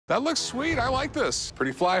That looks sweet. I like this.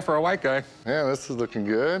 Pretty fly for a white guy. Yeah, this is looking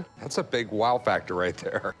good. That's a big wow factor right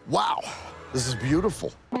there. Wow, this is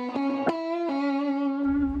beautiful.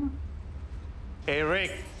 Hey,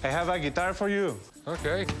 Rick, I have a guitar for you.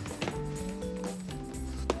 Okay.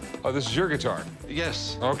 Oh, this is your guitar?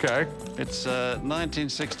 Yes. Okay. It's a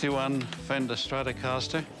 1961 Fender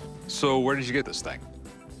Stratocaster. So where did you get this thing?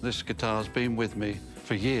 This guitar's been with me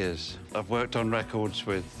for years. I've worked on records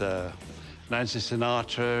with Nancy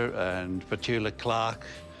Sinatra and Petula Clark,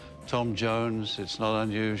 Tom Jones. It's not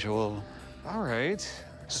unusual. All right.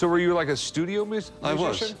 So were you like a studio musician? I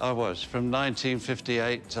was, from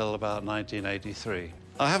 1958 till about 1983.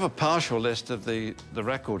 I have a partial list of the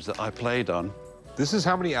records that I played on. This is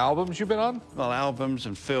how many albums you've been on? Well, albums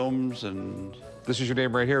and films and... This is your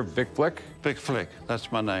name right here, Vic Flick? Vic Flick,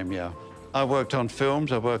 that's my name, yeah. I worked on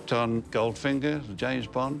films. I worked on Goldfinger, James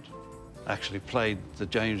Bond. Actually played the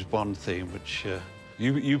James Bond theme, which...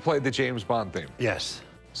 You played the James Bond theme? Yes.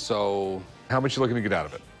 So how much you looking to get out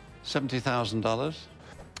of it? $70,000.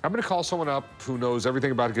 I'm gonna call someone up who knows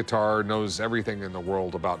everything about guitar, knows everything in the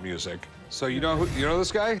world about music. So you know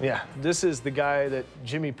this guy? Yeah, this is the guy that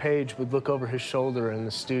Jimmy Page would look over his shoulder in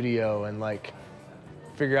the studio and like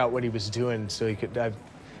figure out what he was doing so he could.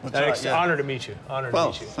 Honor to meet you. Honor to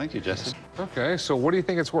meet you. Thank you, Jesse. Okay, so what do you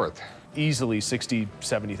think it's worth? Easily $60,000,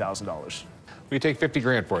 $70,000. We take 50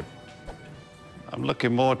 grand for it. I'm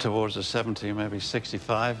looking more towards the 70, maybe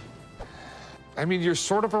 65. I mean, you're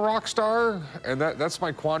sort of a rock star, and that's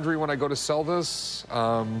my quandary when I go to sell this.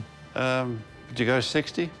 Would you go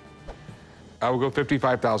 60? I will go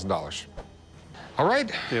 $55,000. All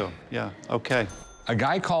right? Deal, yeah, okay. A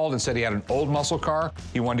guy called and said he had an old muscle car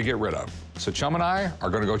he wanted to get rid of. So Chum and I are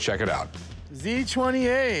gonna go check it out.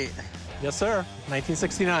 Z28. Yes, sir.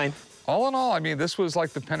 1969. All in all, I mean, this was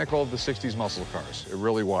like the pinnacle of the 60s muscle cars. It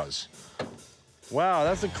really was. Wow,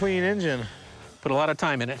 that's a clean engine. Put a lot of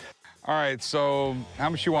time in it. All right, so how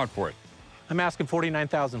much you want for it? I'm asking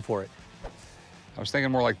 $49,000 for it. I was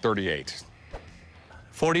thinking more like 38.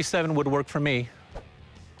 47 would work for me.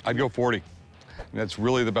 I'd go 40. And that's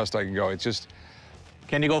really the best I can go. It's just...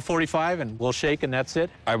 Can you go 45 and we'll shake and that's it?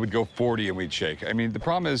 I would go 40 and we'd shake. I mean, the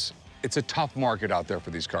problem is it's a tough market out there for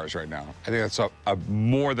these cars right now. I think that's a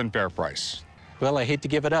more than fair price. Well, I hate to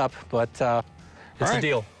give it up, but it's a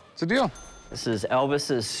deal. It's a deal. This is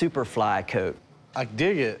Elvis's Superfly coat. I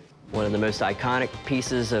dig it. One of the most iconic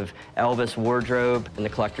pieces of Elvis wardrobe in the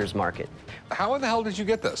collector's market. How in the hell did you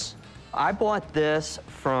get this? I bought this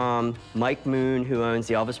from Mike Moon, who owns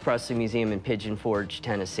the Elvis Presley Museum in Pigeon Forge,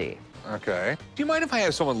 Tennessee. Okay. Do you mind if I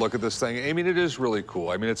have someone look at this thing? I mean, it is really cool.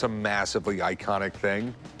 I mean, it's a massively iconic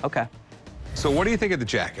thing. Okay. So what do you think of the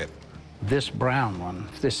jacket? This brown one,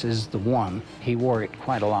 this is the one. He wore it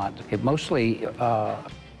quite a lot. It mostly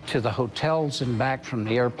to the hotels and back from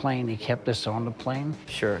the airplane. He kept this on the plane.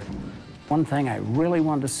 Sure. One thing I really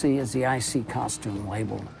wanted to see is the IC costume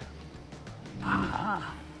labeled.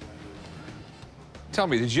 Ah. Tell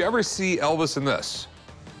me, did you ever see Elvis in this?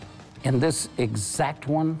 In this exact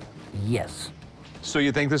one, yes. So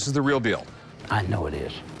you think this is the real deal? I know it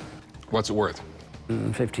is. What's it worth?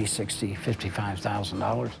 $50,000, $60,000,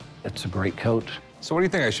 $55,000. It's a great coat. So what do you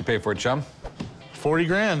think I should pay for it, Chum? 40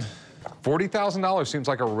 grand. $40,000 seems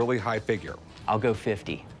like a really high figure. I'll go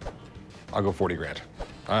 50. I'll go 40 grand.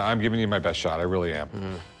 I'm giving you my best shot, I really am.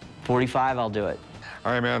 45, I'll do it.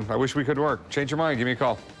 All right, man, I wish we could work. Change your mind, give me a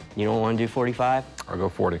call. You don't want to do 45? I'll go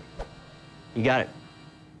 40. You got it.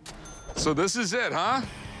 So this is it, huh?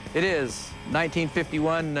 It is.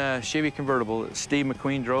 1951 Chevy convertible that Steve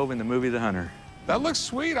McQueen drove in the movie The Hunter. That looks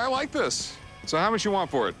sweet, I like this. So how much you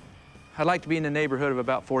want for it? I'd like to be in the neighborhood of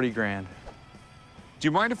about 40 grand. Do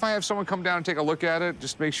you mind if I have someone come down and take a look at it?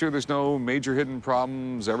 Just make sure there's no major hidden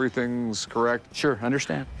problems, everything's correct? Sure,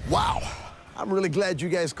 understand. Wow. I'm really glad you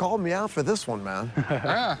guys called me out for this one, man.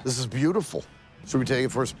 Yeah. This is beautiful. Should we take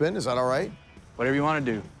it for a spin? Is that all right? Whatever you want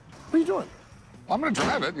to do. What are you doing? Well, I'm gonna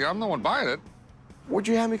drive it. Yeah, I'm the one buying it. What'd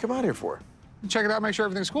you have me come out here for? Check it out, make sure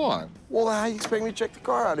everything's cool on it. Well, how you expect me to check the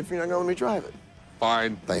car out if you're not gonna let me drive it?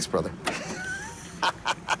 Fine. Thanks, brother.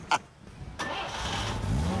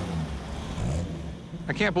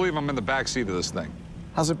 I can't believe I'm in the back seat of this thing.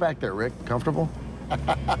 How's it back there, Rick? Comfortable?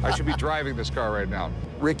 I should be driving this car right now.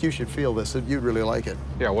 Rick, you should feel this. You'd really like it.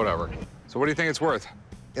 Yeah, whatever. So what do you think it's worth?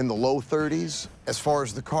 In the low 30s, as far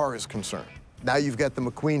as the car is concerned. Now you've got the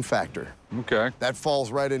McQueen factor. Okay. That falls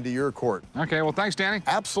right into your court. Okay, well, thanks, Danny.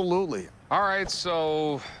 Absolutely. All right,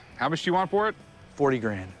 so how much do you want for it? 40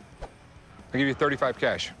 grand. I'll give you 35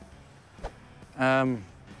 cash. Can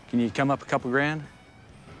you come up a couple grand?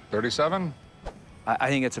 37? I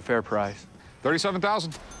think it's a fair price.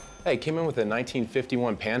 37,000. Hey, came in with a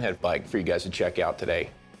 1951 Panhead bike for you guys to check out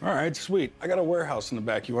today. All right, sweet. I got a warehouse in the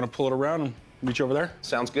back. You want to pull it around and meet you over there?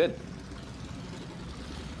 Sounds good.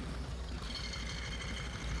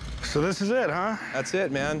 So this is it, huh? That's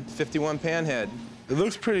it, man. 51 Panhead. It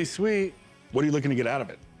looks pretty sweet. What are you looking to get out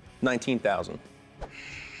of it? 19,000.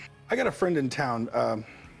 I got a friend in town. Do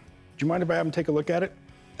you mind if I have him take a look at it?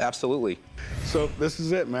 Absolutely. So this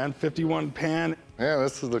is it, man. 51 Pan. Yeah,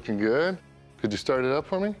 this is looking good. Could you start it up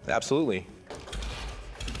for me? Absolutely.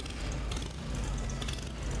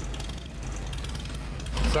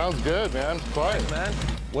 Sounds good, man. Quiet, man.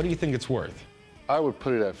 What do you think it's worth? I would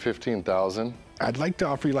put it at 15,000. I'd like to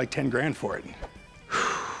offer you like 10 grand for it.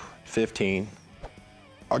 15.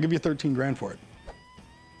 I'll give you 13 grand for it.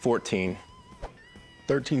 14.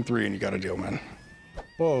 13.3 and you got a deal, man.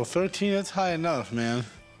 Whoa, 13, that's high enough, man.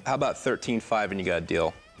 How about 13.5 and you got a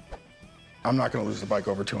deal? I'm not gonna lose the bike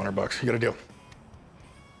over 200 bucks. You got a deal.